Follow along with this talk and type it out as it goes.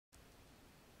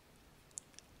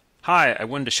Hi, I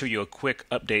wanted to show you a quick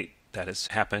update that has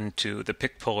happened to the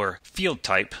Pic Puller Field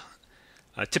Type.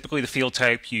 Typically the field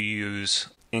type you use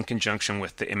in conjunction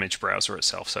with the image browser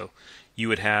itself. So you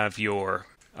would have your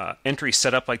entry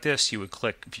set up like this. You would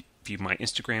click view my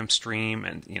Instagram stream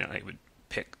and it would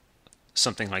pick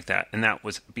something like that. And that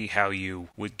would be how you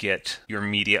would get your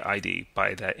media ID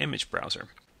by that image browser.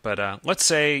 But let's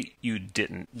say you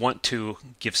didn't want to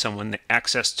give someone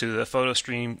access to the photo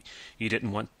stream. You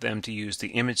didn't want them to use the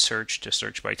image search to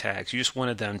search by tags. You just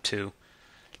wanted them to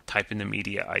type in the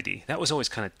media ID. That was always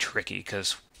kind of tricky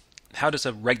because how does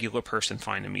a regular person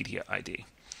find a media ID?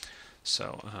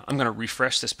 So I'm going to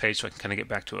refresh this page so I can kind of get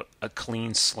back to a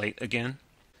clean slate again.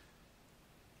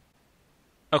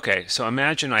 Okay, so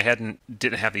imagine I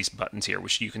didn't have these buttons here,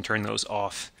 which you can turn those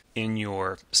off in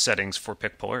your settings for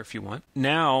Pic Puller if you want.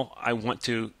 Now I want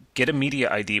to get a media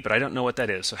ID, but I don't know what that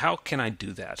is. So how can I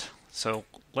do that? So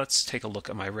let's take a look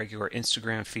at my regular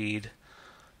Instagram feed.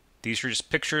 These are just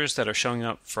pictures that are showing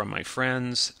up from my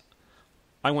friends.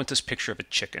 I want this picture of a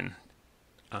chicken.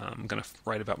 I'm going to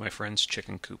write about my friend's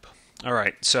chicken coop. All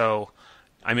right, so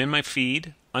I'm in my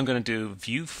feed. I'm going to do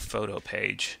view photo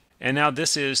page. And now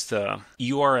this is the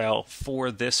URL for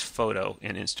this photo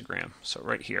in Instagram. So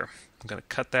right here. I'm going to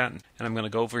cut that and I'm going to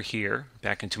go over here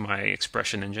back into my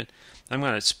expression engine. I'm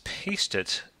going to paste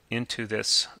it into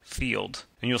this field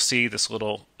and you'll see this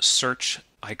little search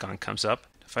icon comes up.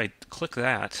 If I click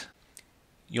that,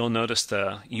 you'll notice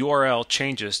the URL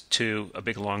changes to a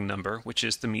big long number, which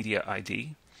is the media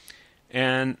ID.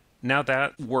 And now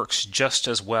that works just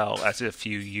as well as if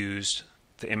you used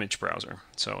the image browser.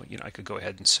 So I could go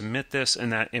ahead and submit this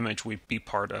and that image would be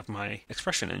part of my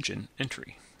expression engine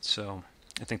entry. So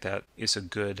I think that is a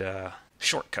good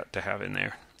shortcut to have in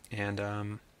there, and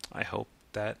I hope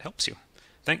that helps you.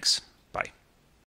 Thanks. Bye.